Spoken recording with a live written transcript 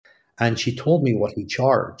And she told me what he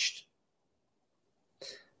charged.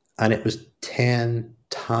 And it was 10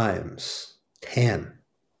 times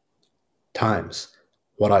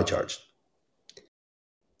what I charged.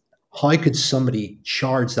 How could somebody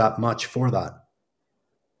charge that much for that?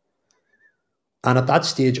 And at that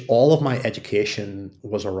stage, all of my education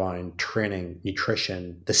was around training,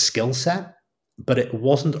 nutrition, the skill set, but it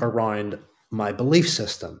wasn't around my belief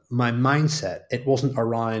system, my mindset. It wasn't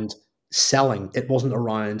around selling. It wasn't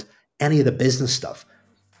around any of the business stuff.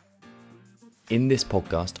 In this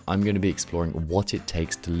podcast, I'm going to be exploring what it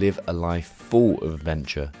takes to live a life full of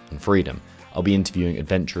adventure and freedom. I'll be interviewing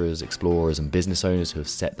adventurers, explorers, and business owners who have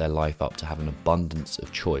set their life up to have an abundance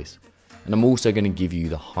of choice. And I'm also going to give you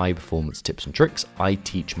the high performance tips and tricks I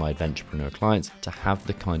teach my adventurepreneur clients to have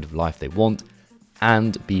the kind of life they want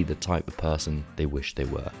and be the type of person they wish they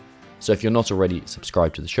were. So if you're not already,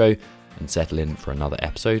 subscribe to the show and settle in for another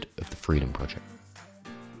episode of The Freedom Project.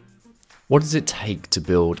 What does it take to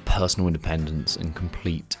build personal independence and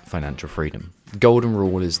complete financial freedom? The golden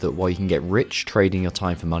rule is that while you can get rich trading your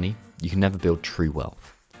time for money, you can never build true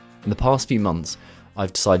wealth. In the past few months,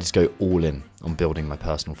 I've decided to go all in on building my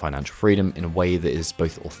personal financial freedom in a way that is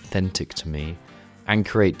both authentic to me and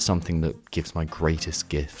create something that gives my greatest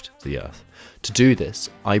gift to the earth. To do this,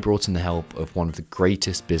 I brought in the help of one of the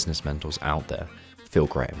greatest business mentors out there, Phil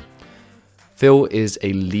Graham. Phil is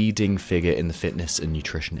a leading figure in the fitness and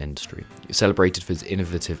nutrition industry. He's celebrated for his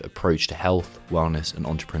innovative approach to health, wellness, and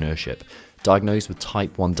entrepreneurship. Diagnosed with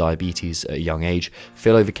type 1 diabetes at a young age,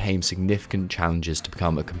 Phil overcame significant challenges to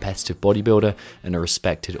become a competitive bodybuilder and a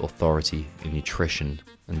respected authority in nutrition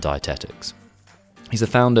and dietetics. He's the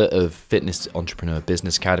founder of Fitness Entrepreneur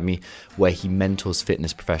Business Academy, where he mentors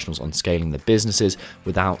fitness professionals on scaling their businesses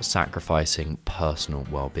without sacrificing personal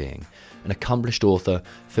well-being. An accomplished author,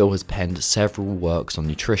 Phil has penned several works on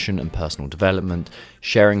nutrition and personal development,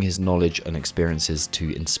 sharing his knowledge and experiences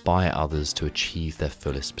to inspire others to achieve their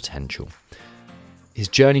fullest potential. His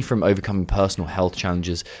journey from overcoming personal health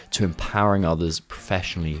challenges to empowering others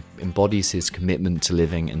professionally embodies his commitment to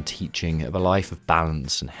living and teaching of a life of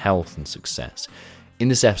balance and health and success. In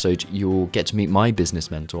this episode, you'll get to meet my business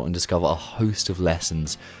mentor and discover a host of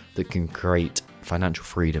lessons that can create financial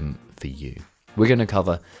freedom for you. We're going to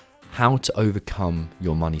cover how to overcome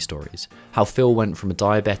your money stories, how Phil went from a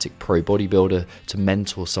diabetic pro bodybuilder to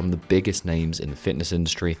mentor some of the biggest names in the fitness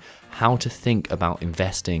industry, how to think about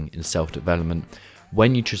investing in self-development,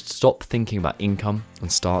 when you should stop thinking about income and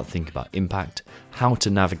start thinking about impact, how to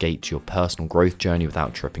navigate your personal growth journey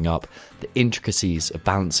without tripping up, the intricacies of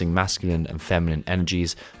balancing masculine and feminine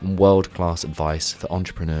energies, and world-class advice for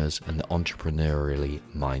entrepreneurs and the entrepreneurially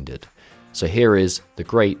minded. So here is the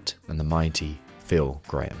great and the mighty Phil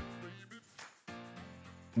Graham.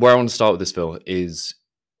 Where I want to start with this, Phil, is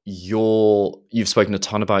you've spoken a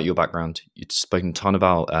ton about your background. You've spoken a ton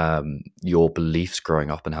about your beliefs growing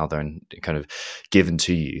up and how they're kind of given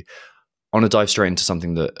to you. I want to dive straight into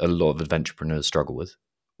something that a lot of entrepreneurs struggle with,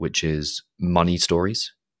 which is money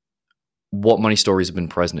stories. What money stories have been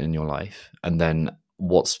present in your life? And then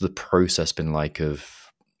what's the process been like of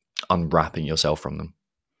unwrapping yourself from them?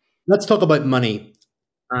 Let's talk about money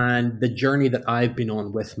and the journey that I've been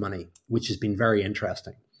on with money, which has been very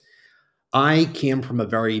interesting. I came from a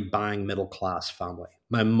very bang middle class family.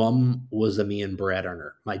 My mum was the main bread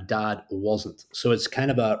earner. My dad wasn't. So it's kind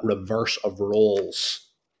of a reverse of roles,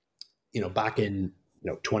 back in,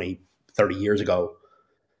 20, 30 years ago,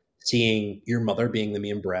 seeing your mother being the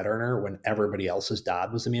main bread earner when everybody else's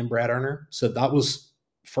dad was the main bread earner. So that was,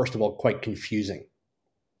 first of all, quite confusing.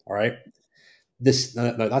 All right.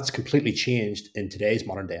 Now that's completely changed in today's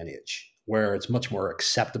modern day and age, where it's much more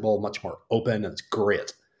acceptable, much more open, and it's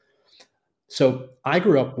great. So I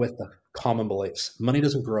grew up with the common beliefs. Money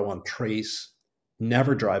doesn't grow on trees.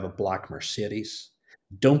 Never drive a black Mercedes.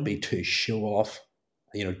 Don't be too show off.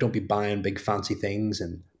 Don't be buying big fancy things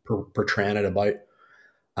and portraying it about.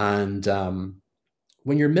 And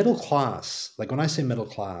when you're middle class, like when I say middle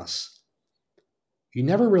class, you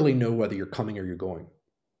never really know whether you're coming or you're going.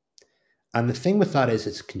 And the thing with that is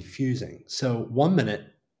it's confusing. So one minute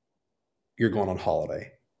you're going on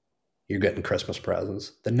holiday. You're getting Christmas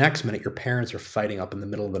presents. The next minute, your parents are fighting up in the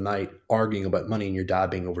middle of the night, arguing about money and your dad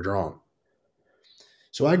being overdrawn.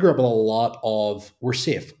 So I grew up with a lot of, we're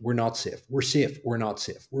safe, we're not safe, we're safe, we're not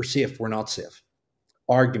safe, we're safe, we're not safe,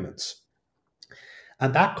 arguments.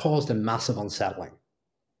 And that caused a massive unsettling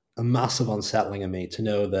in me to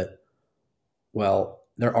know that, well,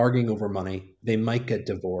 they're arguing over money. They might get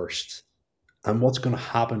divorced. And what's going to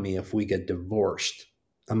happen to me if we get divorced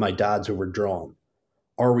and my dad's overdrawn?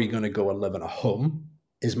 Are we going to go and live in a home?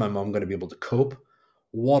 Is my mom going to be able to cope?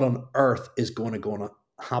 What on earth is going to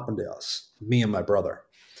happened to us, me and my brother.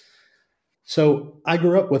 So I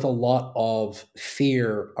grew up with a lot of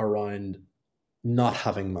fear around not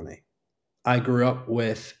having money. I grew up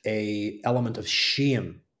with a element of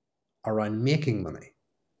shame around making money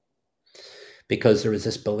because there was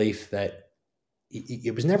this belief that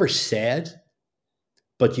it was never said,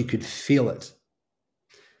 but you could feel it,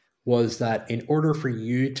 was that in order for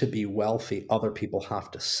you to be wealthy, other people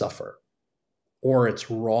have to suffer. Or it's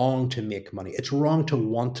wrong to make money. It's wrong to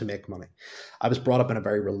want to make money. I was brought up in a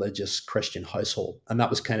very religious Christian household, and that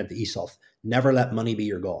was kind of the ethos. Never let money be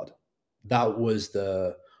your God. That was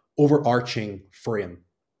the overarching frame.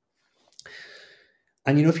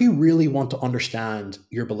 And if you really want to understand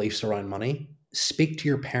your beliefs around money, speak to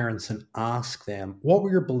your parents and ask them, what were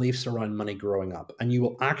your beliefs around money growing up? And you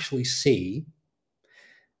will actually see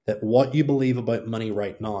that what you believe about money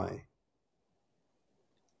right now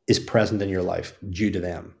is present in your life due to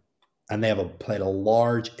them. And they have played a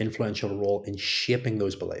large influential role in shaping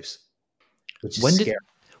those beliefs, which is scary.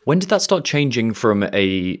 When did that start changing from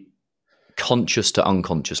a conscious to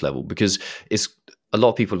unconscious level? Because it's a lot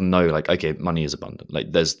of people know, like, okay, money is abundant.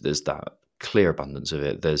 Like there's that clear abundance of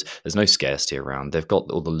it. There's no scarcity around. They've got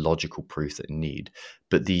all the logical proof that they need.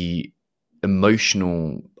 But the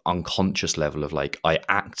emotional unconscious level of like, I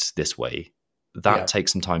act this way, that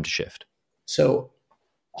takes some time to shift. So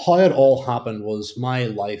how it all happened was my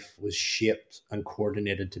life was shaped and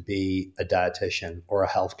coordinated to be a dietitian or a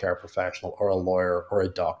healthcare professional or a lawyer or a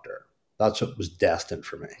doctor. That's what was destined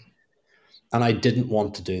for me. And I didn't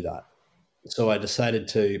want to do that. So I decided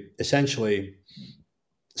to essentially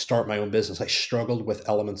start my own business. I struggled with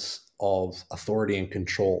elements of authority and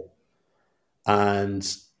control. And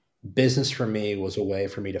business for me was a way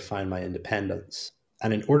for me to find my independence.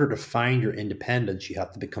 And in order to find your independence, you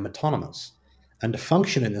have to become autonomous. And to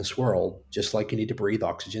function in this world, just like you need to breathe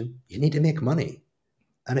oxygen, you need to make money.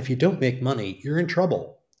 And if you don't make money, you're in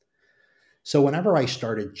trouble. So whenever I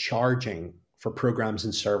started charging for programs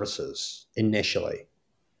and services initially,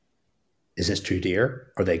 is this too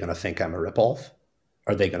dear? Are they going to think I'm a ripoff?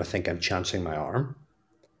 Are they going to think I'm chancing my arm?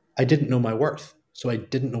 I didn't know my worth, so I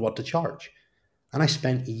didn't know what to charge. And I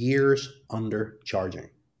spent years undercharging,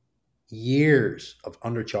 years of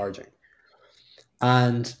undercharging.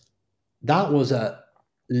 And that was a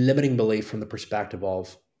limiting belief from the perspective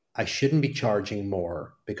of I shouldn't be charging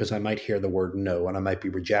more because I might hear the word no and I might be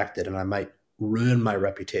rejected and I might ruin my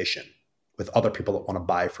reputation with other people that want to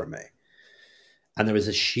buy from me. And there was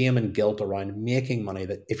a shame and guilt around making money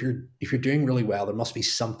that if you're doing really well, there must be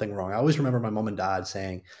something wrong. I always remember my mom and dad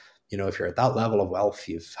saying, if you're at that level of wealth,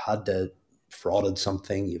 you've had to frauded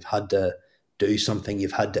something, you've had to do something,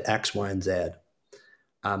 you've had to X, Y, and Z.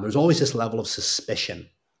 There's always this level of suspicion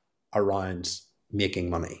around making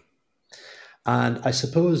money. And I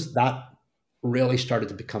suppose that really started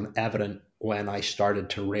to become evident when I started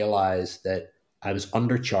to realize that I was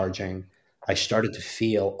undercharging. I started to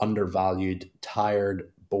feel undervalued,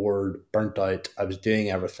 tired, bored, burnt out. I was doing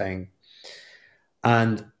everything.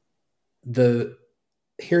 And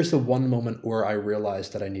here's the one moment where I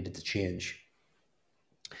realized that I needed to change.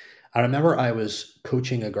 I remember I was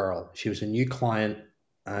coaching a girl. She was a new client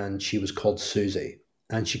and she was called Susie.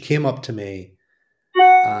 And she came up to me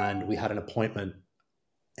and we had an appointment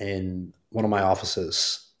in one of my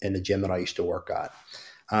offices in the gym that I used to work at.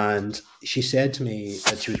 And she said to me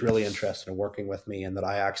that she was really interested in working with me and that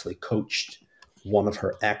I actually coached one of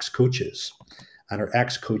her ex-coaches. And her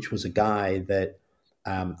ex-coach was a guy that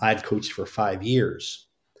I'd coached for 5 years.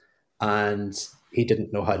 And he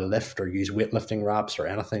didn't know how to lift or use weightlifting wraps or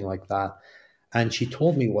anything like that. And she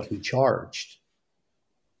told me what he charged.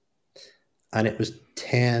 And it was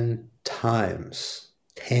 10 times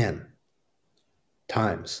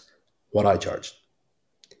what I charged.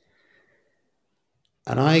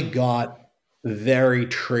 And I got very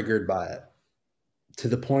triggered by it to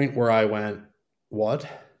the point where I went, what?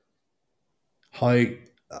 How?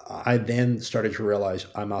 I then started to realize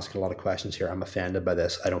I'm asking a lot of questions here. I'm offended by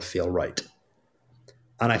this. I don't feel right.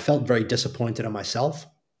 And I felt very disappointed in myself.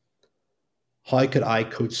 How could I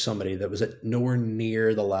coach somebody that was at nowhere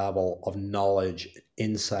near the level of knowledge,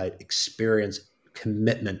 insight, experience,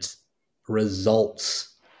 commitment,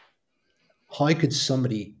 results? How could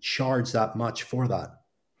somebody charge that much for that?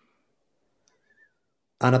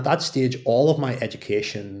 And at that stage, all of my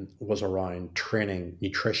education was around training,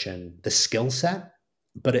 nutrition, the skill set,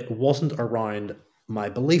 but it wasn't around my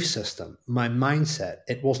belief system, my mindset.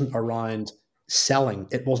 It wasn't around selling.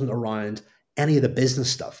 It wasn't around any of the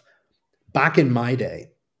business stuff. Back in my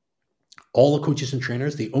day, all the coaches and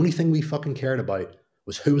trainers, the only thing we fucking cared about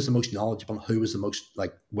was who was the most knowledgeable, who was the most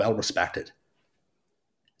well respected.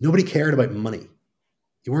 Nobody cared about money.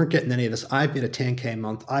 You weren't getting any of this. I've made a 10K a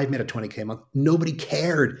month. I've made a 20K a month. Nobody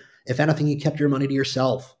cared. If anything, you kept your money to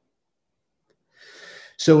yourself.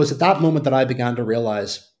 So it was at that moment that I began to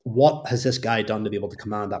realize, what has this guy done to be able to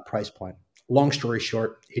command that price point? Long story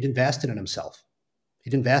short, he'd invested in himself.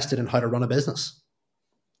 He'd invested in how to run a business.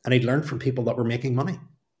 And he'd learned from people that were making money.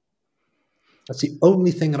 That's the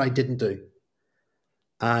only thing that I didn't do.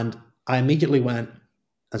 And I immediately went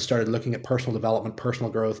and started looking at personal development,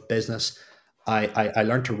 personal growth, business. I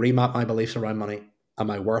learned to remap my beliefs around money and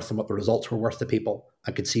my worth and what the results were worth to people.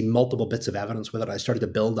 I could see multiple bits of evidence with it. I started to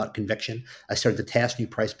build that conviction. I started to test new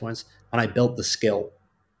price points, and I built the skill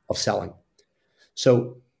of selling.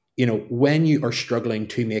 So, when you are struggling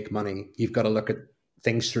to make money, you've got to look at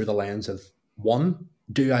things through the lens of, one,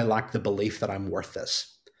 do I lack the belief that I'm worth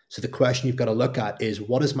this? So the question you've got to look at is,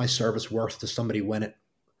 what is my service worth to somebody when it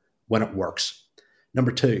works?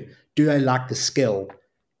 Number two, do I lack the skill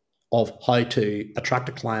of how to attract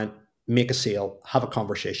a client, make a sale, have a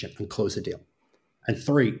conversation, and close the deal? And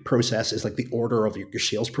three, process is like the order of your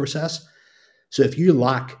sales process. So if you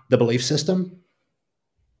lack the belief system,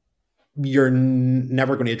 you're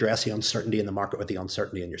never going to address the uncertainty in the market with the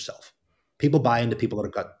uncertainty in yourself. People buy into people that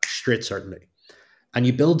have got straight certainty. And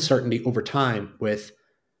you build certainty over time with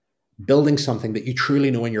building something that you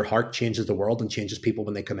truly know in your heart changes the world and changes people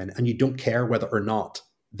when they come in. And you don't care whether or not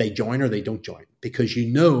they join or they don't join, because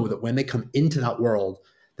you know that when they come into that world,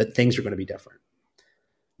 that things are going to be different.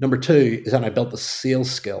 Number two is that I built the sales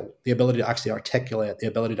skill, the ability to actually articulate, the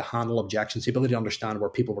ability to handle objections, the ability to understand where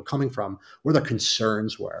people were coming from, where their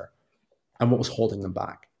concerns were, and what was holding them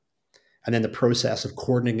back. And then the process of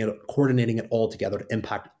coordinating it all together to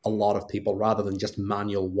impact a lot of people rather than just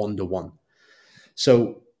manual one-to-one.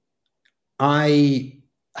 So I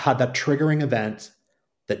had that triggering event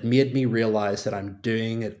that made me realize that I'm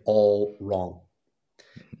doing it all wrong.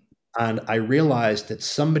 And I realized that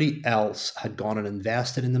somebody else had gone and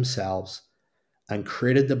invested in themselves and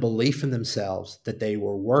created the belief in themselves that they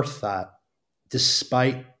were worth that,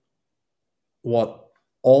 despite what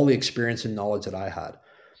all the experience and knowledge that I had.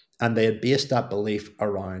 And they had based that belief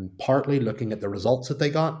around partly looking at the results that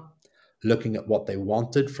they got, looking at what they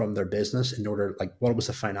wanted from their business in order, like what was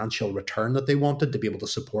the financial return that they wanted to be able to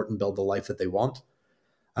support and build the life that they want,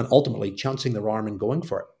 and ultimately chancing their arm and going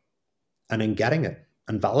for it, and then getting it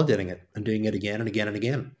and validating it and doing it again and again and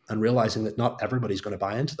again, and realizing that not everybody's going to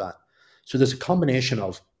buy into that. So there's a combination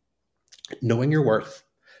of knowing your worth,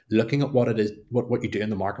 looking at what it is, what you do in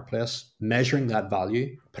the marketplace, measuring that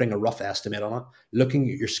value, putting a rough estimate on it, looking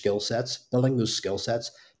at your skill sets, building those skill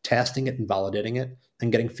sets, testing it and validating it,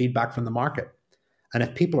 and getting feedback from the market. And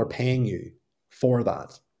if people are paying you for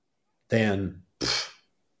that, then,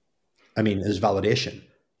 there's validation.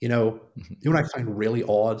 You know what I find really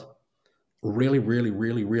odd, really, really,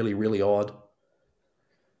 really, really, really odd,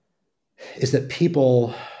 is that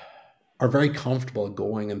people are very comfortable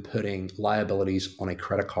going and putting liabilities on a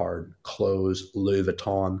credit card, clothes, Louis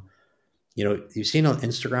Vuitton. You've seen on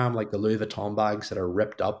Instagram, like the Louis Vuitton bags that are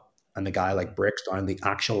ripped up and the guy like breaks down the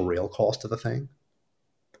actual real cost of the thing.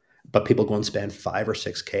 But people go and spend 5 or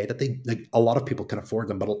 6K that a lot of people can afford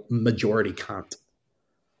them, but a majority can't.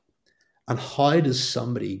 And how does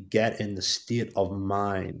somebody get in the state of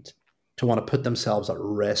mind to want to put themselves at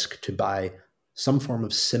risk to buy some form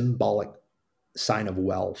of symbolic sign of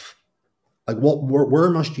wealth? Like where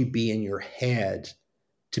must you be in your head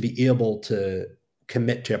to be able to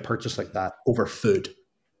commit to a purchase like that over food,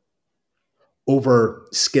 over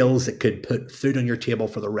skills that could put food on your table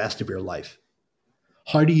for the rest of your life?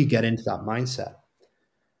 How do you get into that mindset?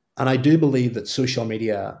 And I do believe that social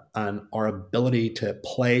media and our ability to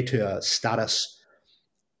play to a status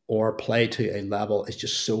or play to a level is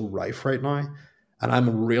just so rife right now. And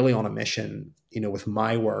I'm really on a mission, with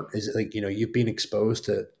my work, is like, you've been exposed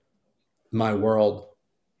to my world,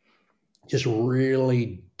 just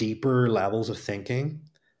really deeper levels of thinking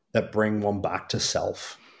that bring one back to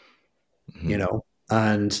self,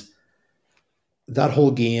 and that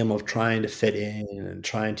whole game of trying to fit in and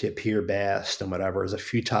trying to appear best and whatever is a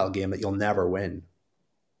futile game that you'll never win.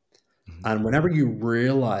 And whenever you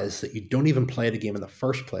realize that you don't even play the game in the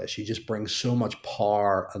first place, you just bring so much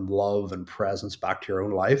power and love and presence back to your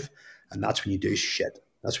own life. And that's when you do shit.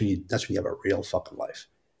 That's when you have a real fucking life.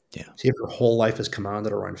 Yeah. See, if your whole life is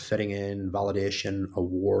commanded around fitting in, validation,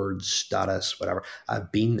 awards, status, whatever,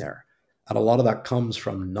 I've been there. And a lot of that comes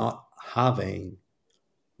from not having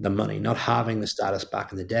the money, not having the status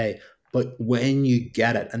back in the day. But when you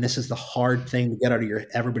get it, and this is the hard thing to get out of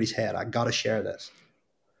everybody's head, I got to share this.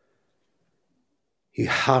 You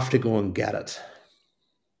have to go and get it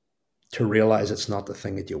to realize it's not the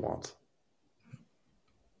thing that you want.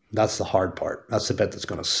 That's the hard part. That's the bit that's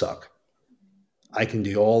going to suck. I can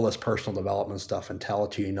do all this personal development stuff and tell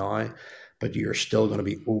it to you now, but you're still going to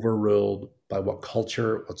be overruled by what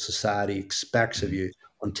culture, what society expects of Mhm. you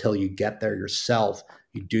until you get there yourself.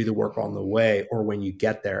 You do the work on the way, or when you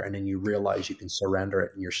get there and then you realize you can surrender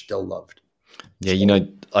it and you're still loved. Yeah, you So,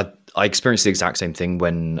 know, I experienced the exact same thing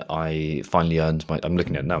when I finally earned my. I'm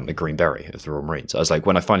looking at it now, my Green Beret of the Royal Marines. I was like,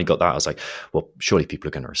 when I finally got that, I was like, well, surely people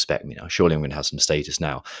are going to respect me now. Surely I'm going to have some status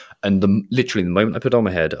now. And literally the moment I put it on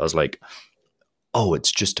my head, I was like, oh,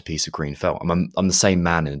 it's just a piece of green felt. I'm the same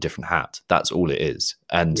man in a different hat. That's all it is,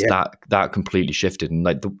 and yeah, that completely shifted. And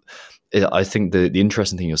like I think the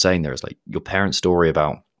interesting thing you're saying there is like your parents' story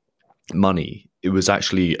about money. It was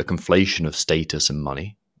actually a conflation of status and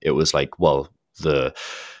money. It was like, well, the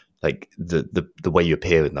the way you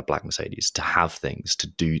appear in the black Mercedes, to have things,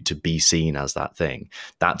 to be seen as that thing,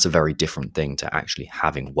 that's a very different thing to actually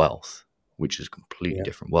having wealth, which is a completely yeah.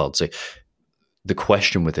 different world. So the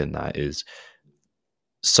question within that is,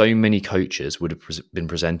 so many coaches would have been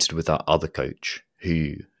presented with that other coach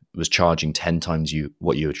who was charging 10 times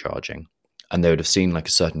what you were charging, and they would have seen like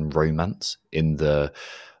a certain romance in the,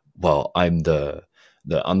 well, I'm the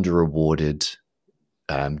under rewarded,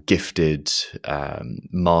 gifted,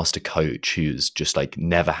 master coach who's just like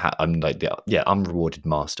never had. I'm like the unrewarded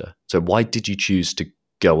master. So why did you choose to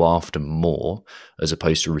go after more as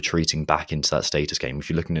opposed to retreating back into that status game? If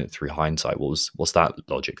you're looking at it through hindsight, what's that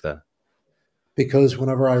logic there? Because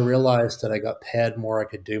whenever I realized that I got paid more, I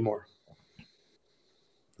could do more.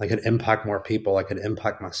 I could impact more people. I could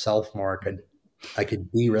impact myself more. I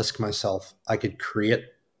could de-risk myself. I could create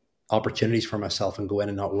opportunities for myself and go in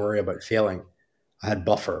and not worry about failing. I had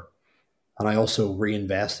buffer. And I also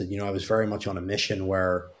reinvested. I was very much on a mission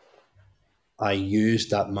where I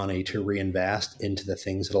used that money to reinvest into the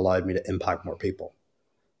things that allowed me to impact more people.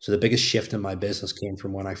 So the biggest shift in my business came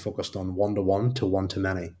from when I focused on one to one to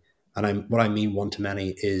many. And what I mean one to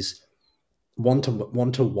many is one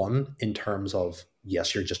to one in terms of,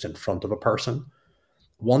 yes, you're just in front of a person.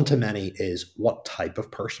 One to many is, what type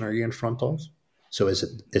of person are you in front of? So is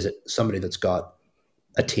it somebody that's got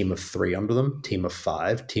a team of 3 under them, team of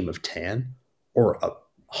 5, team of 10, or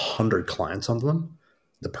 100 clients under them?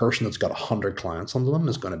 The person that's got 100 clients under them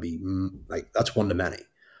is going to be like, that's one to many.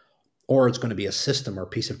 Or it's going to be a system or a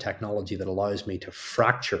piece of technology that allows me to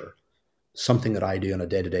fracture something that I do on a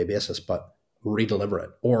day-to-day basis, but redeliver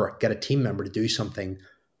it, or get a team member to do something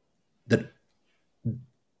that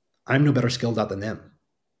I'm no better skilled at than them,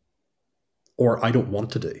 or I don't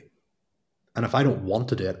want to do. And if I don't want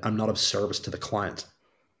to do it, I'm not of service to the client.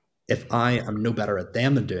 If I am no better at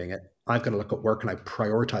them than doing it, I've got to look at work and I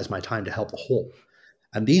prioritize my time to help the whole.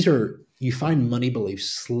 And these are, you find money beliefs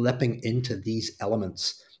slipping into these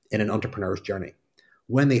elements in an entrepreneur's journey.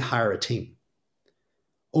 When they hire a team,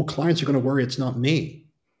 oh, clients are going to worry it's not me.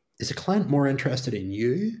 Is a client more interested in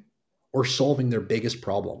you or solving their biggest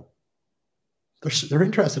problem? They're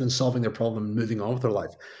interested in solving their problem and moving on with their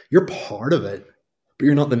life. You're part of it, but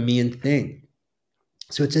you're not the main thing.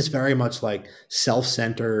 So it's just very much like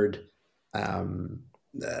self-centered, um,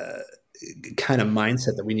 uh, kind of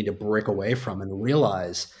mindset that we need to break away from and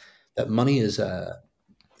realize that money is a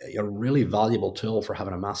really valuable tool for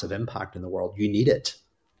having a massive impact in the world. You need it,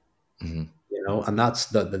 Mm-hmm. and that's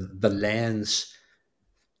the lens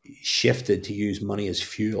shifted to use money as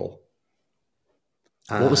fuel.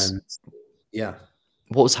 What was And yeah,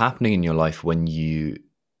 what was happening in your life when you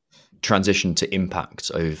transitioned to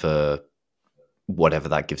impact over whatever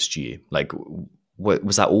that gives to you? Like,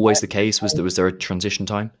 was that always the case? Was there a transition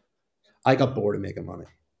time? I got bored of making money,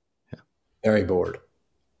 Yeah. very bored.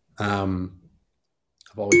 Um,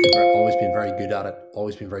 I've always been very good at it.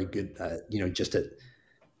 Always been very good at, just at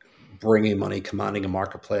bringing money, commanding a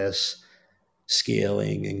marketplace,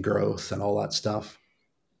 scaling and growth and all that stuff.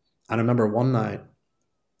 And I remember one night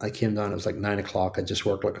I came down, it was like 9 o'clock. I just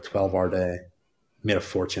worked like a 12-hour day, made a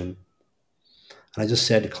fortune. And I just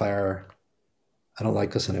said to Claire, I don't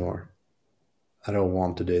like this anymore. I don't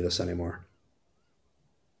want to do this anymore.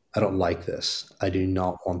 I don't like this. I do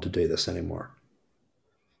not want to do this anymore.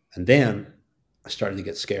 And then I started to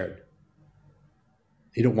get scared.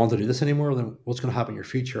 You don't want to do this anymore? Then what's going to happen in your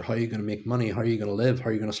future? How are you going to make money? How are you going to live? How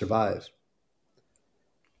are you going to survive?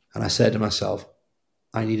 And I said to myself,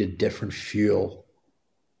 I need a different fuel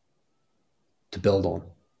to build on,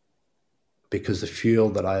 because the fuel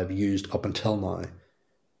that I have used up until now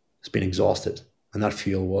has been exhausted. And that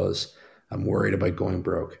fuel was, I'm worried about going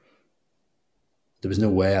broke. There was no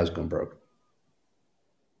way I was going broke.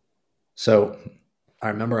 So I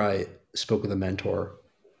remember I spoke with a mentor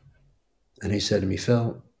and he said to me,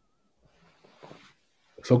 Phil,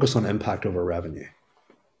 focus on impact over revenue.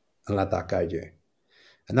 and let that guide you.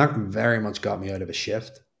 And that very much got me out of a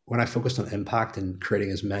shift. When I focused on impact and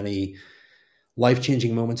creating as many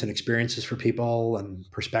life-changing moments and experiences for people and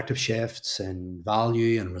perspective shifts and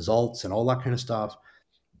value and results and all that kind of stuff,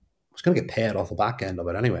 I was going to get paid off the back end of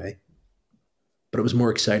it anyway, but it was more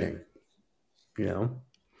exciting, you know?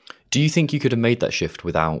 Do you think you could have made that shift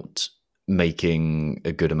without making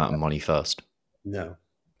a good amount of money first? No.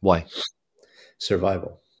 Why?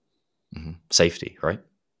 Survival. Safety, right?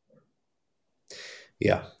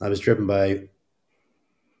 Yeah. I was driven by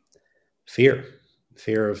fear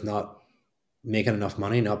of not making enough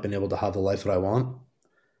money, not being able to have the life that I want,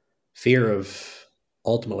 fear of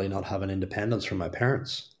ultimately not having independence from my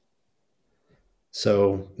parents.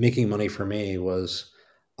 So making money for me was,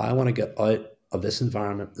 I want to get out of this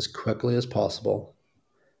environment as quickly as possible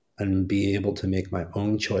and be able to make my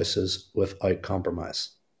own choices without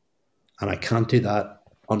compromise. And I can't do that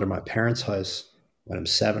under my parents' house when I'm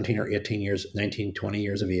 17 or 18 years, 19, 20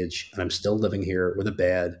 years of age, and I'm still living here with a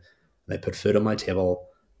bed, and I put food on my table.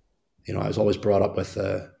 You know, I was always brought up with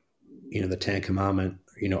the Ten Commandment,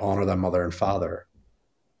 honor thy mother and father.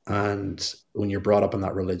 And when you're brought up in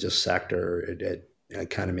that religious sector, it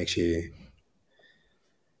kind of makes you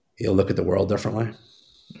look at the world differently.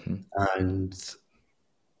 And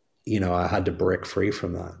I had to break free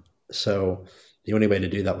from that. So the only way to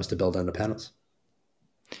do that was to build independence.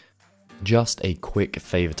 Just a quick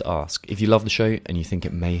favour to ask. If you love the show and you think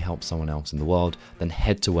it may help someone else in the world, then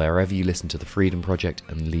head to wherever you listen to The Freedom Project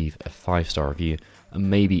and leave a 5-star review,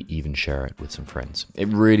 and maybe even share it with some friends. It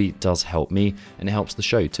really does help me, and it helps the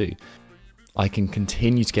show too. I can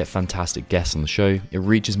continue to get fantastic guests on the show, it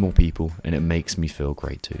reaches more people, and it makes me feel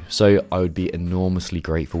great too. So I would be enormously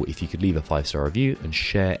grateful if you could leave a 5-star review and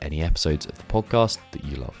share any episodes of the podcast that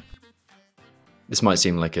you love. This might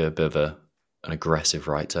seem like a bit of an aggressive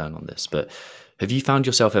right turn on this, but have you found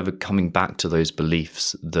yourself ever coming back to those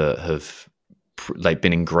beliefs that have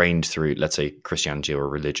been ingrained through, let's say, Christianity or a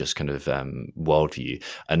religious kind of worldview,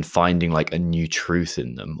 and finding like a new truth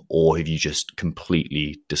in them, or have you just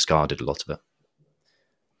completely discarded a lot of it?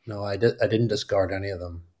 No, I didn't discard any of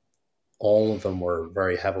them. All of them were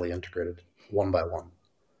very heavily integrated, one by one.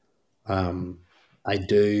 I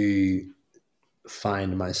do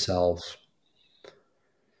find myself,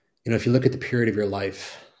 if you look at the period of your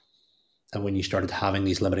life and when you started having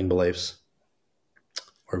these limiting beliefs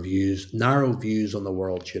or views, narrow views on the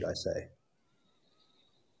world, should I say.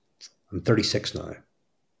 I'm 36 now.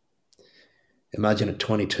 Imagine at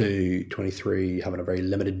 22, 23, having a very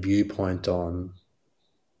limited viewpoint on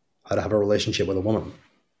how to have a relationship with a woman.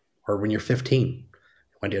 Or when you're 15,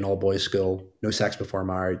 went to an all-boys school, no sex before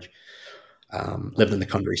marriage, lived in the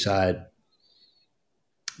countryside,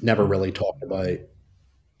 never really talked about,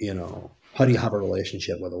 how do you have a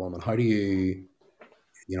relationship with a woman? How do you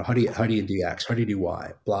do X? How do you do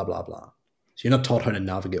Y? Blah, blah, blah. So you're not taught how to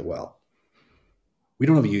navigate well. We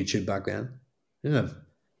don't have a YouTube back then. We didn't have,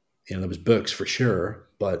 there was books for sure,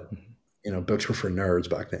 but books were for nerds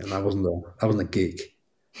back then. I wasn't a geek.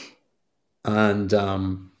 And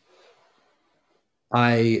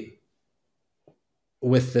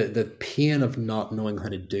with the pain of not knowing how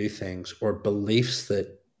to do things or beliefs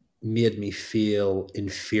that made me feel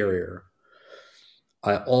inferior,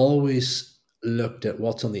 I always looked at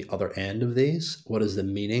what's on the other end of these. What is the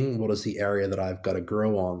meaning? What is the area that I've got to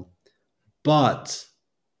grow on? But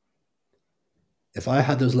if I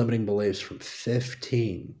had those limiting beliefs from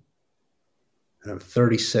 15 and I'm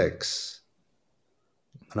 36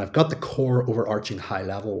 and I've got the core overarching high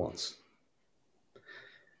level ones,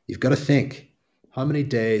 you've got to think, how many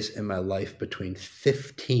days in my life between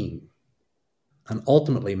 15 and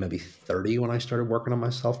ultimately maybe 30 when I started working on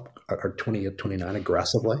myself, or 28, 29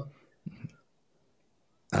 aggressively,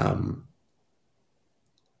 how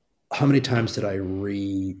many times did I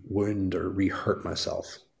re-wound or re-hurt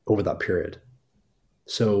myself over that period?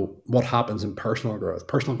 So what happens in personal growth?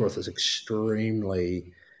 Personal growth is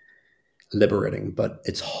extremely liberating, but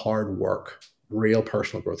it's hard work. Real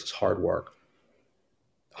personal growth is hard work.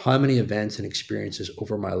 How many events and experiences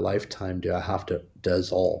over my lifetime do I have to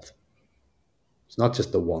dissolve? It's not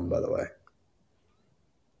just the one, by the way.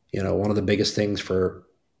 One of the biggest things for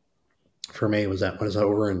me was that when I was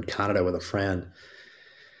over in Canada with a friend,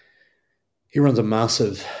 he runs a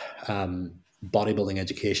massive bodybuilding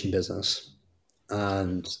education business.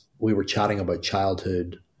 And we were chatting about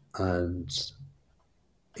childhood and,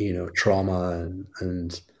 trauma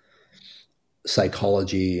and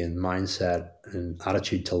psychology and mindset and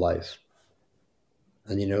attitude to life.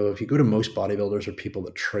 And, if you go to most bodybuilders or people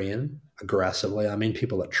that train aggressively, I mean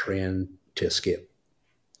people that train to escape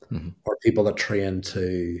or people that train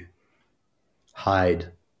to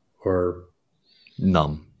hide or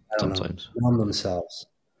Numb I don't know, sometimes. numb themselves,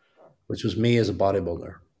 which was me as a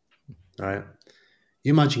bodybuilder. Right?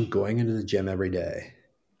 You imagine going into the gym every day,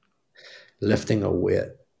 lifting a weight,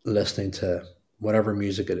 listening to whatever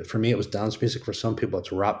music it is. For me, it was dance music. For some people,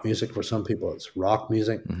 it's rap music. For some people, it's rock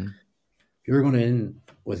music. Hmm. You're going in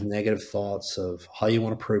with negative thoughts of how you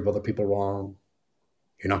want to prove other people wrong.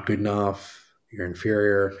 You're not good enough. You're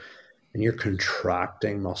inferior. And you're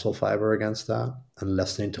contracting muscle fiber against that and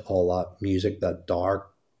listening to all that music, that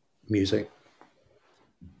dark music.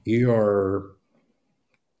 You're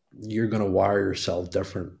going to wire yourself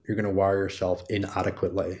different. You're going to wire yourself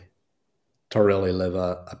inadequately to really live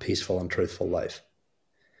a peaceful and truthful life.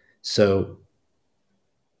 So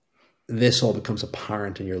this all becomes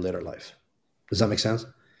apparent in your later life. Does that make sense?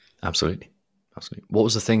 Absolutely. Absolutely. What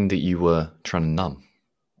was the thing that you were trying to numb?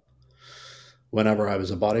 Whenever I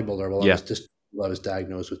was a bodybuilder, well, Yeah. I was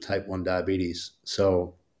diagnosed with type 1 diabetes.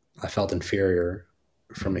 So I felt inferior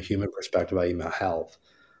from a human perspective, i.e. my health.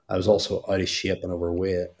 I was also out of shape and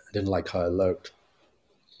overweight. I didn't like how I looked.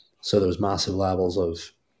 So there was massive levels of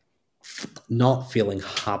not feeling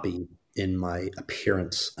happy in my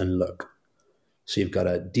appearance and look. So you've got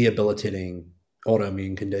a debilitating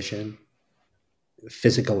autoimmune condition,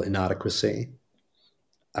 physical inadequacy,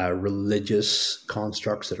 religious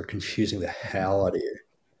constructs that are confusing the hell out of you,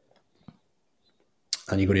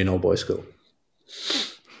 and you go to an all boys school.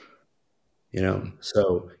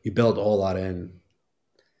 So you build all that in.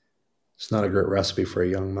 It's not a great recipe for a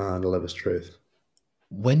young man to live his truth.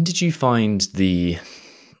 When did you find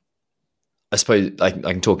I suppose I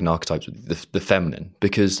can talk in archetypes with the feminine,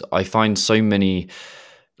 because I find so many,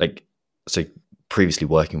 so previously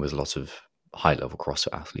working with a lot of high level CrossFit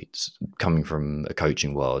athletes, coming from a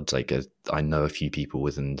coaching world, I know a few people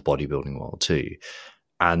within the bodybuilding world too.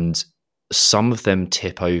 And some of them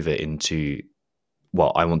tip over into,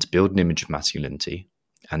 well, I want to build an image of masculinity,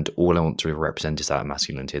 and all I want to represent is that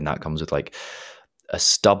masculinity. And that comes with a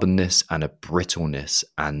stubbornness and a brittleness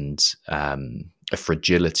and a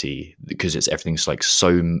fragility, because everything's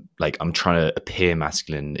I'm trying to appear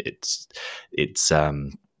masculine. It's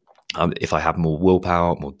if I have more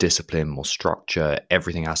willpower, more discipline, more structure,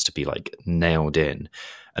 everything has to be nailed in,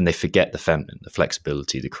 and they forget the feminine, the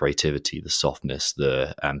flexibility, the creativity, the softness,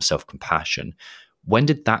 the self-compassion. When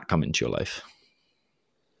did that come into your life?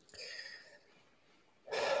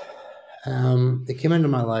 It came into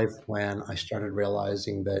my life when I started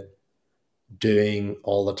realizing that doing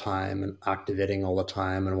all the time and activating all the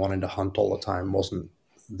time and wanting to hunt all the time wasn't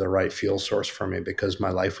the right fuel source for me, because my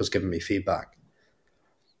life was giving me feedback.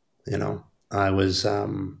 I was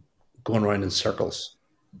going around in circles,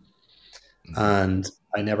 and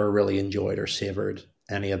I never really enjoyed or savored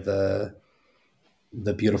any of the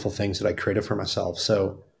beautiful things that I created for myself.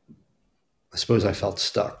 So I suppose I felt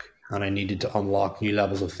stuck, and I needed to unlock new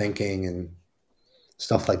levels of thinking and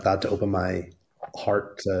stuff like that to open my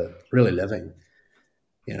heart to really living.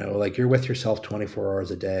 You're with yourself 24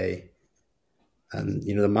 hours a day, and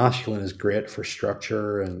the masculine is great for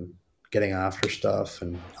structure and getting after stuff,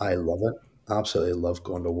 and I love it. Absolutely love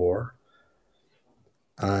going to war.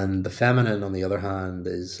 And the feminine, on the other hand,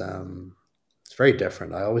 is it's very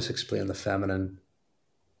different. I always explain the feminine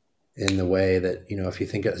in the way that, if you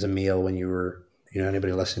think it as a male, when you were,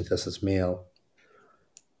 anybody listening to this is male,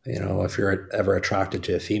 if you're ever attracted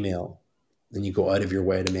to a female and you go out of your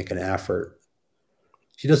way to make an effort,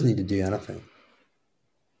 she doesn't need to do anything.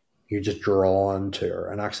 You're just drawn to her.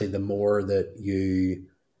 And actually, the more that you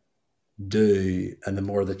do and the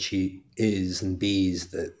more that she is and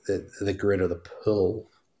bees, the greater the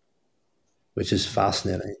pull, which is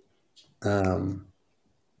fascinating.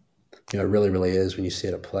 It really, really is when you see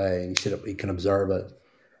it at play and you see it, you can observe it.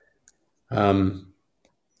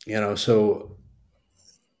 So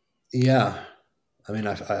yeah, I mean,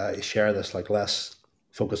 I share this, less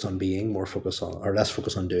focus on being, more focus on, or less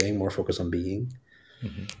focus on doing, more focus on being.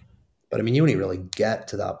 Mm-hmm. But I mean, you only really get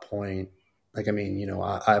to that point.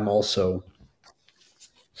 I'm also,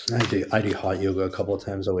 I do hot yoga a couple of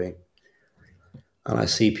times a week, and I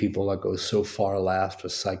see people that go so far left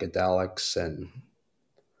with psychedelics and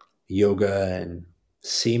yoga and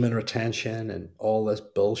semen retention and all this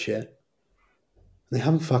bullshit. They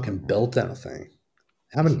haven't fucking built anything.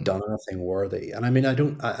 They haven't done anything worthy. And I mean, I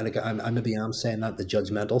maybe am saying that in the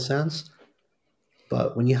judgmental sense,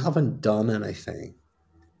 but when you haven't done anything,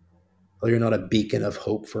 or you're not a beacon of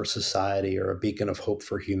hope for society or a beacon of hope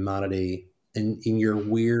for humanity in your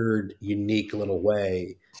weird, unique little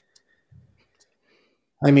way.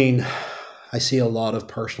 I mean, I see a lot of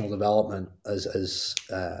personal development as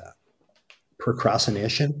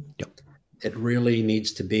procrastination. Yep. It really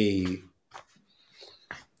needs to be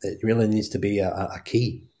It really needs to be a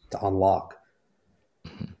key to unlock.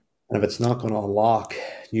 And if it's not going to unlock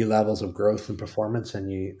new levels of growth and performance, and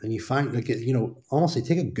you find, like, honestly,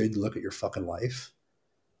 take a good look at your fucking life.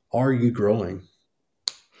 Are you growing?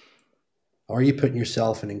 Are you putting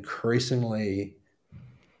yourself in increasingly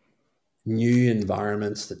new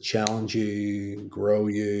environments that challenge you, grow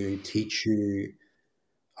you, teach you?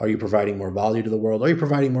 Are you providing more value to the world? Are you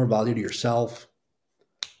providing more value to yourself?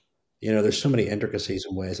 There's so many intricacies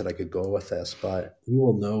and ways that I could go with this, but you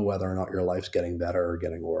will know whether or not your life's getting better or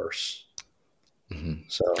getting worse. Mm-hmm.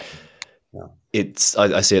 So, yeah.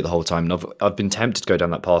 I see it the whole time, and I've been tempted to go down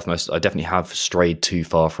that path. I definitely have strayed too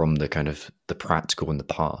far from the kind of the practical in the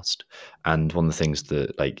past. And one of the things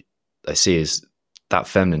that like I see is that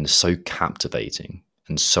feminine is so captivating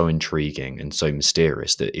and so intriguing and so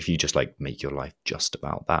mysterious that if you just like make your life just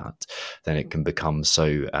about that, then it can become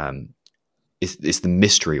so it's the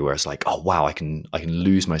mystery where it's like, oh wow, I can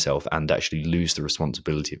lose myself and actually lose the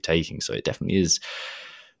responsibility of taking. So it definitely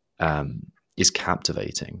is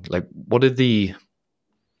captivating. Like, what are the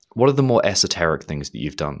more esoteric things that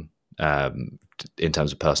you've done in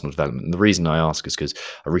terms of personal development? And the reason I ask is because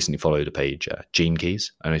I recently followed a page, Gene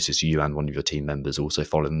Keys. I noticed you and one of your team members also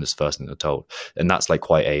follow them. This first thing they're told, and that's like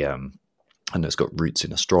quite a I know it's got roots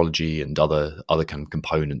in astrology and other kind of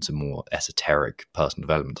components and more esoteric personal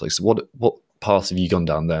development. Like, so what paths have you gone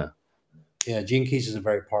down there? Yeah, Gene Keys is a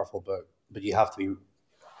very powerful book, but you have to be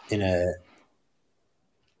in a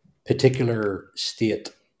particular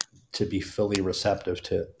state to be fully receptive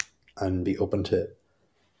to it and be open to it.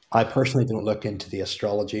 I personally don't look into the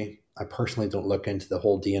astrology. I personally don't look into the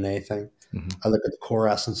whole DNA thing. Mm-hmm. I look at the core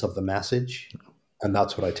essence of the message, and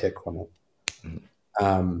that's what I take from it.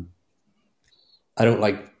 Mm-hmm. I don't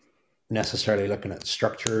like necessarily looking at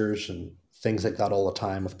structures and things like that all the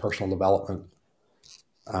time with personal development.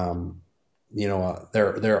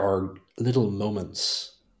 There are little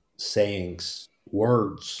moments, sayings,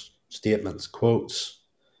 words, statements, quotes,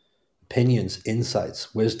 opinions,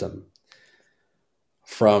 insights, wisdom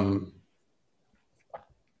from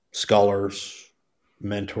scholars,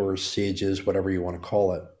 mentors, sages, whatever you want to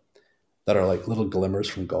call it, that are like little glimmers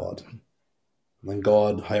from God. And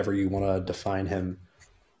God, however you want to define him,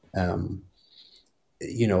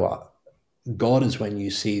 God is when you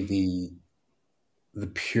see the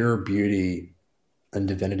pure beauty and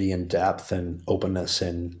divinity and depth and openness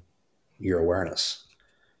in your awareness.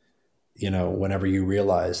 Whenever you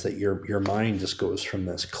realize that your mind just goes from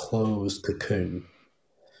this closed cocoon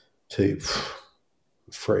to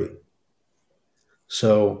free.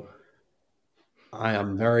 So I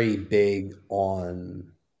am very big on,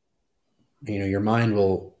 your mind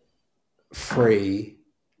will free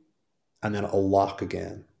and then it'll lock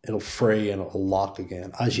again. It'll free and it'll lock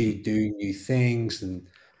again as you do new things and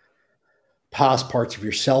past parts of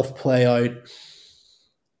yourself play out.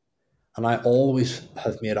 And I always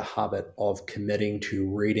have made a habit of committing to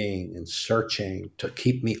reading and searching to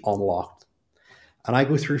keep me unlocked. And I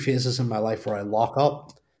go through phases in my life where I lock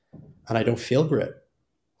up and I don't feel great.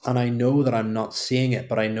 And I know that I'm not seeing it,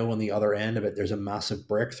 but I know on the other end of it, there's a massive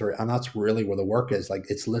breakthrough. And that's really where the work is. Like,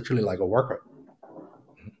 it's literally like a workout.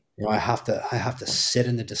 I have to sit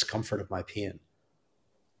in the discomfort of my pain.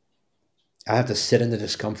 I have to sit in the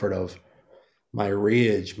discomfort of my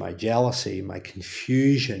rage, my jealousy, my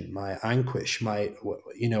confusion, my anguish, it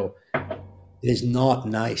is not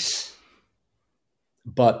nice.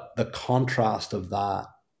 But the contrast of that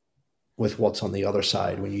with what's on the other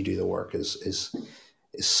side when you do the work is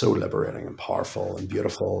so liberating and powerful and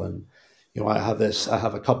beautiful. And, I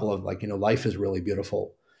have a couple of life is really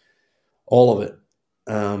beautiful. All of it.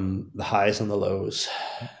 The highs and the lows.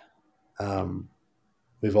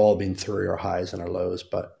 We've all been through our highs and our lows,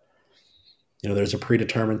 but there's a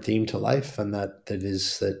predetermined theme to life, and that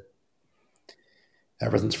is that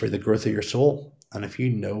everything's for the growth of your soul. And if you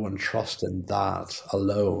know and trust in that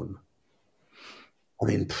alone, I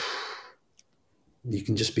mean, you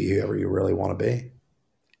can just be whoever you really want to be.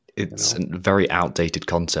 It's a very outdated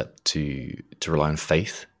concept to rely on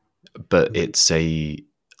faith, but mm-hmm.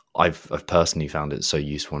 I've personally found it so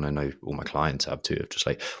useful, and I know all my clients have too, of just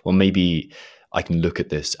like, well, maybe I can look at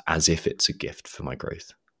this as if it's a gift for my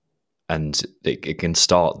growth. And it can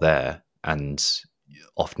start there, and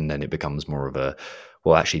often then it becomes more of a,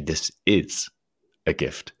 well, actually, this is a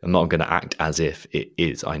gift. I'm not going to act as if it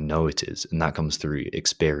is. I know it is. And that comes through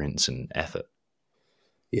experience and effort.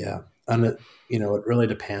 Yeah. And it really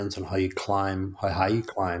depends on how high you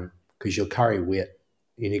climb, because you'll carry weight.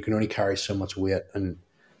 You can only carry so much weight, and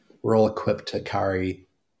we're all equipped to carry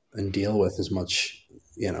and deal with as much,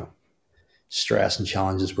 stress and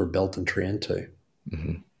challenges we're built and trained to.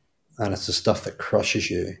 Mm-hmm. And it's the stuff that crushes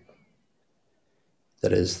you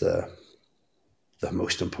that is the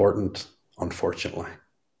most important, unfortunately.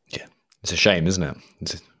 Yeah. It's a shame, isn't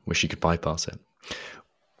it? Wish you could bypass it.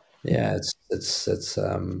 Yeah, it's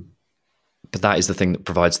But that is the thing that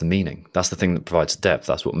provides the meaning. That's the thing that provides depth.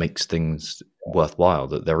 That's what makes things worthwhile,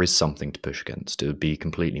 that there is something to push against. It would be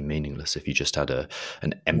completely meaningless if you just had an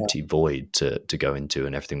yeah, empty void to go into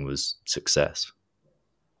and everything was success.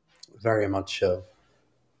 very much so.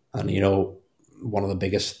 And one of the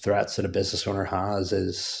biggest threats that a business owner has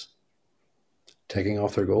is taking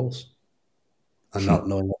off their goals and not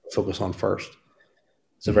knowing what to focus on first.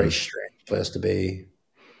 It's a very strange place to be.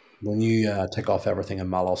 When you take off everything in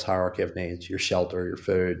Maslow's hierarchy of needs, your shelter, your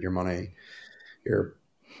food, your money, your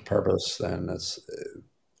purpose, then it's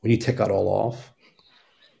when you take that all off,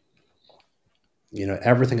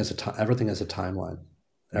 everything is everything is a timeline.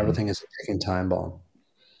 Everything is a ticking time bomb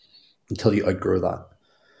until you outgrow that.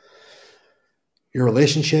 Your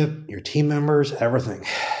relationship, your team members, everything.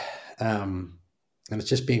 And it's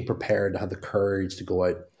just being prepared to have the courage to go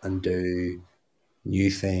out and do new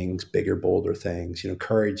things, bigger, bolder things.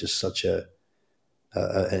 Courage is such an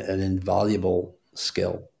invaluable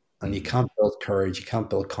skill, and you can't build courage, you can't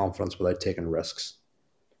build confidence without taking risks.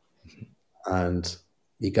 And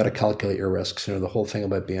you got to calculate your risks. The whole thing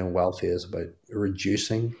about being wealthy is about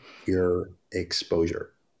reducing your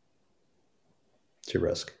exposure to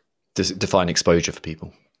risk. Define exposure for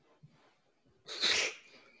people.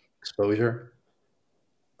 Exposure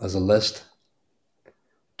as a list.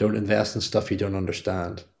 Don't invest in stuff you don't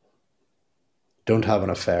understand. Don't have an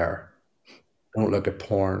affair. Don't look at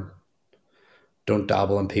porn. Don't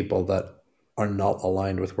dabble in people that are not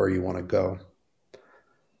aligned with where you want to go.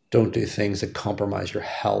 Don't do things that compromise your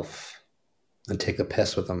health and take the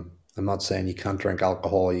piss with them. I'm not saying you can't drink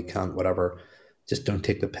alcohol, you can't whatever. Just don't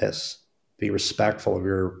take the piss. Be respectful of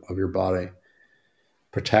your body.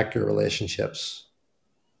 Protect your relationships.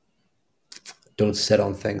 Don't sit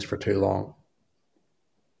on things for too long.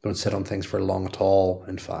 Don't sit on things for long at all,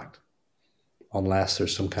 in fact, unless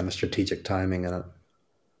there's some kind of strategic timing in it.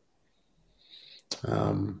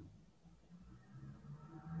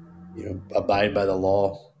 Abide by the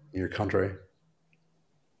law in your country.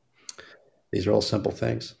 These are all simple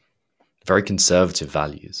things. Very conservative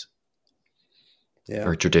values. Yeah.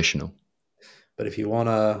 Very traditional. But if you want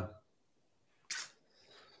to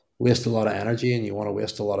waste a lot of energy and you want to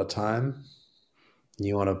waste a lot of time and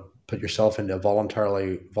you want to put yourself into a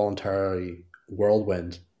voluntary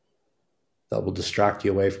whirlwind that will distract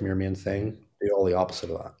you away from your main thing, do all the opposite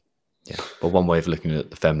of that. Yeah. But one way of looking at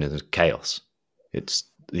the feminine is chaos. It's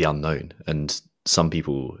the unknown. And some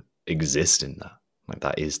people exist in that. Like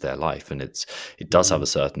that is their life. And it does have a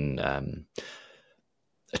certain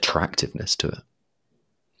attractiveness to it.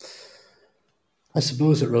 I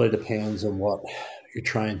suppose it really depends on what you're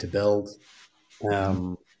trying to build.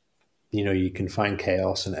 You can find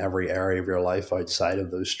chaos in every area of your life outside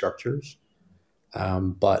of those structures.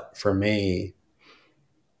 But for me,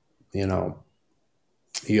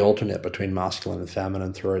 you alternate between masculine and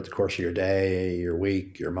feminine throughout the course of your day, your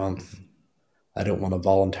week, your month. I don't want to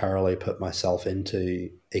voluntarily put myself into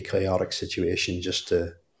a chaotic situation just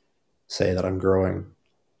to say that I'm growing.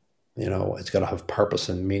 It's got to have purpose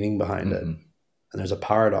and meaning behind it. And there's a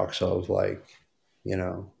paradox of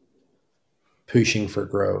pushing for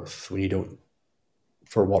growth when you don't,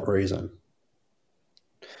 for what reason?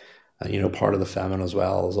 And, part of the feminine as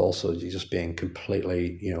well is also just being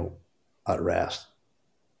completely, at rest.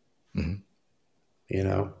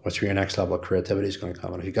 What's where your next level of creativity is going to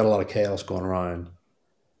come. And if you've got a lot of chaos going around,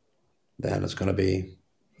 then it's going to be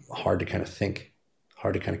hard to kind of think,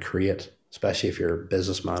 hard to kind of create, especially if you're a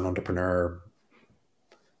businessman, entrepreneur,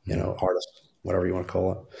 artist, whatever you want to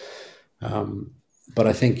call it. But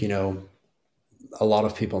I think, a lot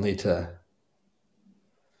of people need to,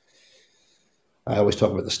 I always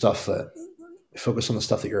talk about the stuff that, focus on the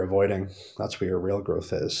stuff that you're avoiding. That's where your real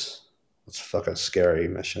growth is. It's a fucking scary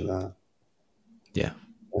mission, that. Yeah.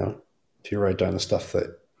 If you write down the stuff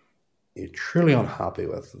that you're truly unhappy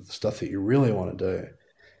with, the stuff that you really want to do,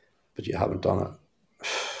 but you haven't done it,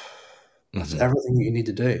 that's everything that you need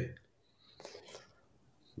to do.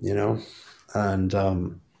 And,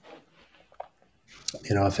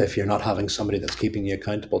 if you're not having somebody that's keeping you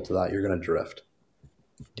accountable to that, you're going to drift.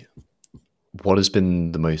 Yeah. What has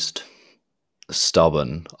been the most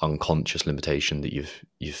stubborn, unconscious limitation that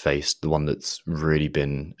you've faced? The one that's really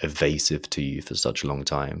been evasive to you for such a long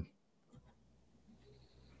time?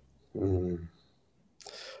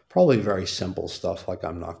 Probably very simple stuff like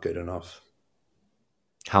I'm not good enough.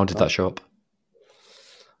 How did that show up?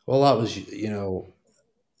 Well, that was,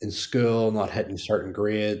 in school, not hitting certain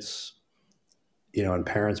grades, and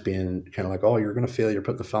parents being kind of like, oh, you're going to fail, you're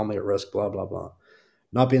putting the family at risk, blah, blah, blah.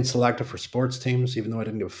 Not being selected for sports teams, even though I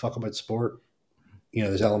didn't give a fuck about sport.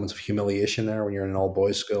 There's elements of humiliation there when you're in an all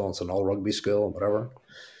boys school and it's an all rugby school and whatever.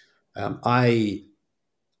 I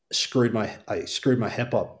screwed my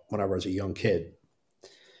hip up when I was a young kid.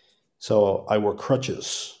 So I wore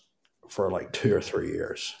crutches for like 2 or 3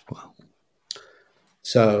 years. Wow.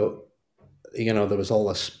 So, there was all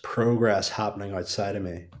this progress happening outside of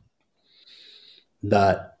me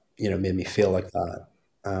that, made me feel like that.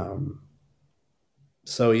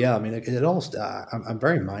 So yeah, I mean, it all, I'm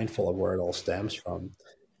very mindful of where it all stems from,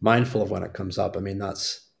 mindful of when it comes up. I mean,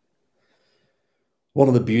 that's one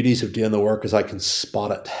of the beauties of doing the work is I can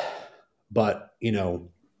spot it, but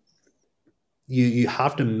you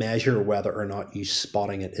have to measure whether or not you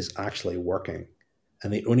spotting it is actually working.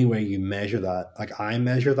 And the only way you measure that, like I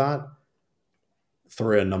measure that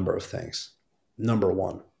through a number of things. Number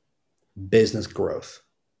one, business growth.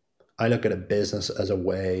 I look at a business as a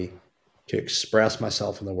way to express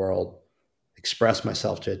myself in the world, express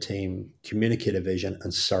myself to a team, communicate a vision,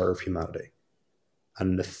 and serve humanity.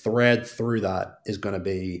 And the thread through that is going to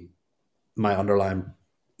be my underlying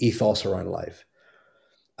ethos around life.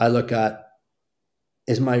 I look at,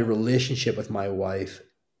 is my relationship with my wife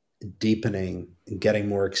deepening and getting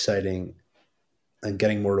more exciting and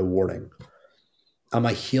getting more rewarding? Am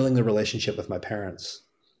I healing the relationship with my parents?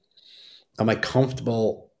 Am I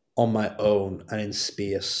comfortable on my own and in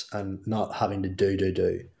space and not having to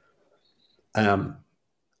do? Am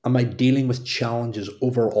I dealing with challenges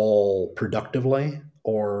overall productively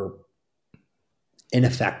or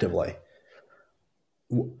ineffectively?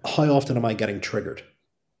 How often am I getting triggered?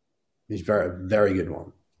 It's very, very good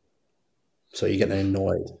one. So you're getting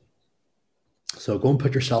annoyed. So go and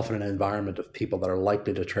put yourself in an environment of people that are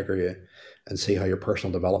likely to trigger you and see how your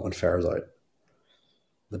personal development fares out.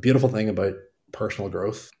 The beautiful thing about personal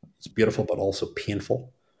growth, it's beautiful but also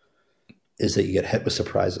painful, is that you get hit with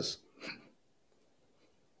surprises.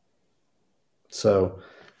 So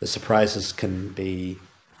the surprises can be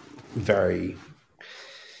very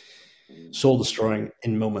soul destroying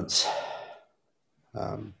in moments.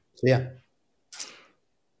 So yeah,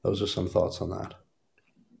 those are some thoughts on that.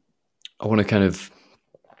 I want to kind of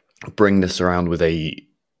bring this around with a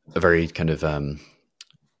very kind of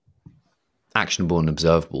actionable and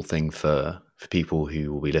observable thing for people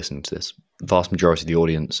who will be listening to this. The vast majority of the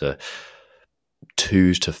audience are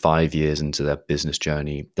 2 to 5 years into their business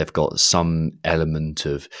journey. They've got some element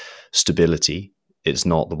of stability. It's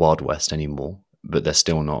not the Wild West anymore, but they're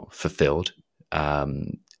still not fulfilled.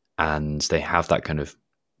 And they have that kind of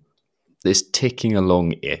this ticking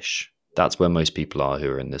along-ish. That's where most people are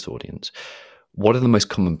who are in this audience. What are the most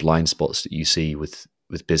common blind spots that you see with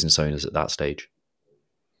business owners at that stage?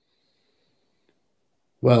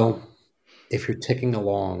 Well, if you're ticking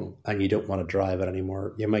along and you don't want to drive it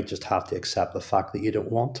anymore, you might just have to accept the fact that you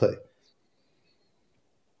don't want to.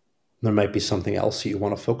 There might be something else that you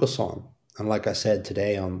want to focus on. And like I said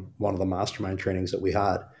today on one of the mastermind trainings that we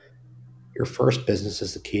had, your first business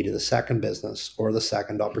is the key to the second business or the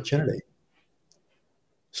second opportunity.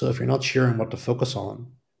 So if you're not sure on what to focus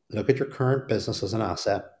on, look at your current business as an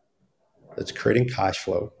asset that's creating cash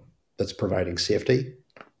flow, that's providing safety,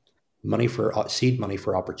 money for seed money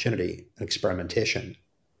for opportunity and experimentation.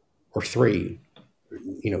 Or 3,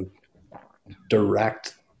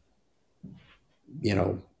 direct,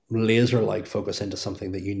 laser-like focus into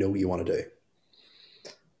something that you want to do.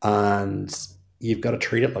 And you've got to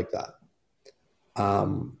treat it like that.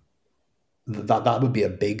 That would be a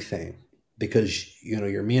big thing because,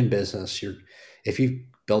 your main business, if you've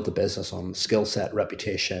built a business on skill set,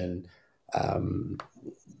 reputation,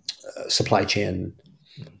 supply chain,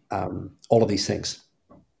 all of these things,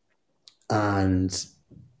 and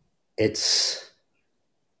it's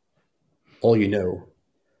all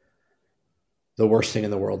the worst thing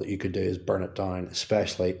in the world that you could do is burn it down,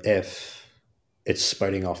 especially if it's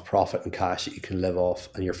spouting off profit and cash that you can live off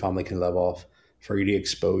and your family can live off. For you to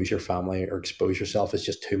expose your family or expose yourself is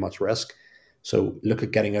just too much risk. So look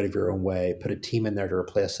at getting out of your own way, put a team in there to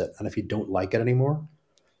replace it. And if you don't like it anymore,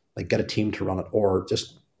 like get a team to run it, or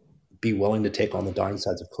just be willing to take on the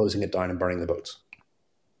downsides of closing it down and burning the boats.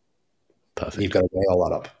 Perfect. You've got to weigh all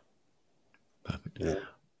that up. Perfect. Yeah.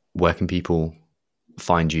 Where can people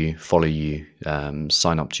find you, follow you,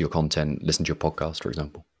 sign up to your content, listen to your podcast, for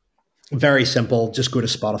example? Very simple. Just go to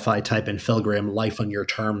Spotify, type in Phil Graham, Life on Your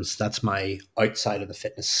Terms. That's my outside of the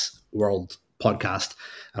fitness world podcast.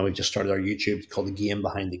 And we've just started our YouTube called The Game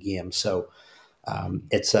Behind the Game. So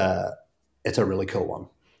it's a really cool one.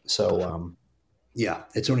 So yeah,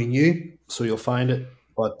 it's only new. So you'll find it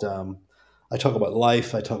But I talk about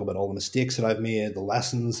life. I talk about all the mistakes that I've made, the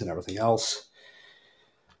lessons, and everything else.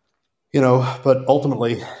 But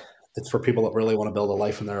ultimately, it's for people that really want to build a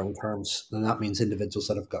life on their own terms, and that means individuals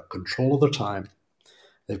that have got control of their time.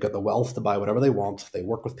 They've got the wealth to buy whatever they want. They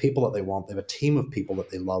work with people that they want. They have a team of people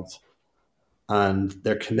that they love, and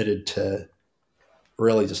they're committed to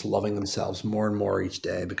really just loving themselves more and more each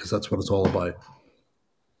day, because that's what it's all about.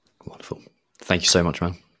 Wonderful. Thank you so much,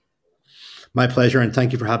 man. My pleasure, and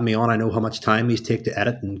thank you for having me on. I know how much time these take to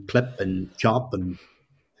edit and clip and chop and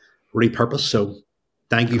repurpose, so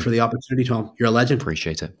thank you for the opportunity, Tom. You're a legend.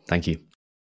 Appreciate it. Thank you.